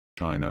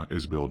China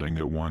is building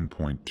a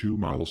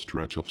 1.2-mile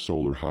stretch of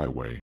solar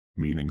highway,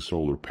 meaning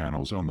solar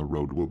panels on the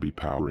road will be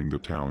powering the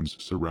towns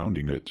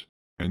surrounding it.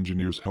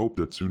 Engineers hope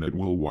that soon it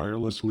will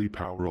wirelessly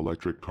power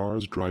electric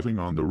cars driving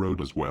on the road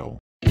as well.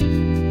 The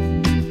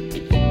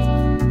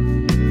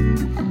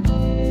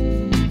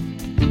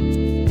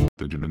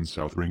Jinan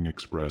South Ring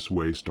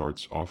Expressway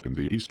starts off in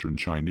the eastern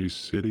Chinese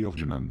city of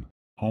Jinan,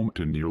 home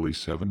to nearly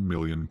 7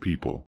 million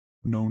people.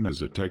 Known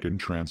as a EKEN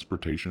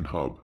transportation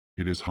hub,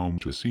 it is home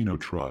to Sino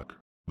Truck,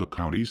 the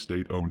county's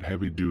state-owned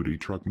heavy-duty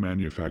truck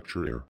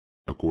manufacturer.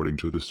 According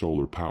to the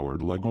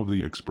solar-powered leg of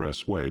the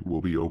expressway, it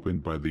will be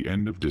opened by the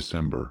end of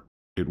December.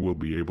 It will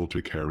be able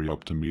to carry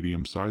up to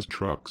medium-sized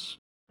trucks.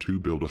 To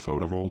build a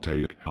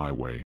photovoltaic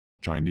highway,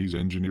 Chinese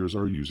engineers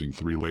are using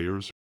 3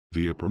 layers.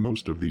 The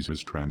uppermost of these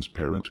is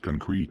transparent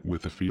concrete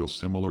with a feel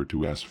similar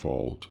to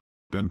asphalt.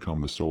 Then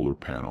come the solar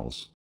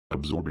panels,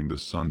 absorbing the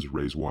sun's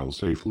rays while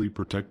safely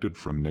protected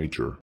from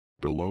nature.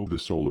 Below the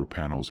solar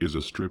panels is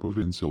a strip of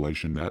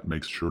insulation that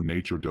makes sure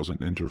nature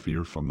doesn't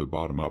interfere from the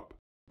bottom up.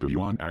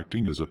 Beyond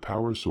acting as a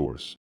power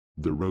source,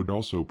 the road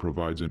also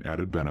provides an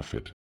added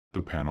benefit.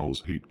 The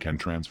panels' heat can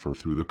transfer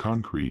through the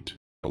concrete,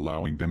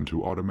 allowing them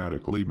to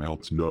automatically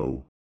melt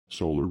snow.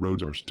 Solar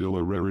roads are still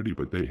a rarity,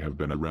 but they have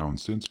been around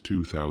since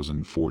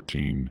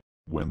 2014,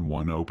 when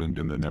one opened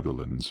in the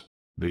Netherlands.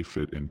 They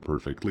fit in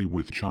perfectly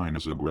with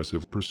China's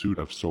aggressive pursuit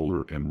of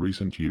solar in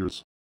recent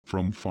years.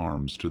 From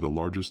farms to the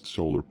largest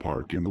solar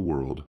park in the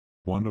world,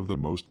 one of the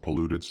most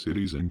polluted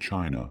cities in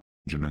China,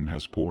 Jinan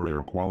has poor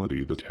air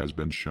quality that has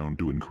been shown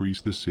to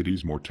increase the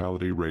city's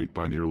mortality rate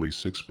by nearly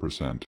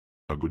 6%.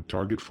 A good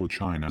target for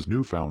China's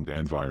newfound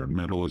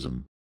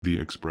environmentalism. The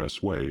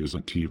expressway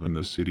isn't even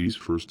the city's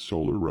first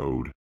solar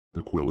road.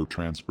 The Quilu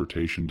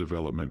Transportation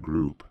Development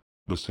Group,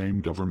 the same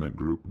government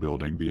group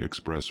building the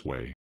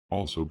expressway,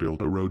 also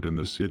built a road in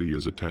the city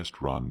as a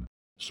test run.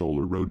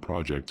 Solar road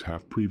projects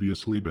have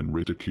previously been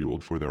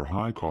ridiculed for their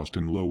high cost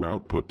and low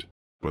output,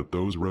 but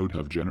those roads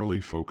have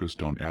generally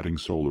focused on adding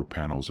solar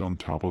panels on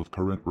top of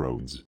current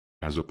roads,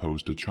 as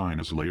opposed to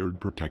China's layered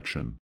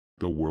protection.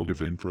 The world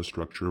of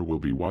infrastructure will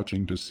be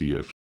watching to see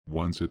if,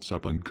 once it's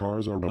up and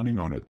cars are running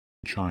on it,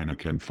 China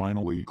can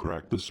finally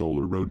crack the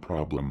solar road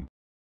problem.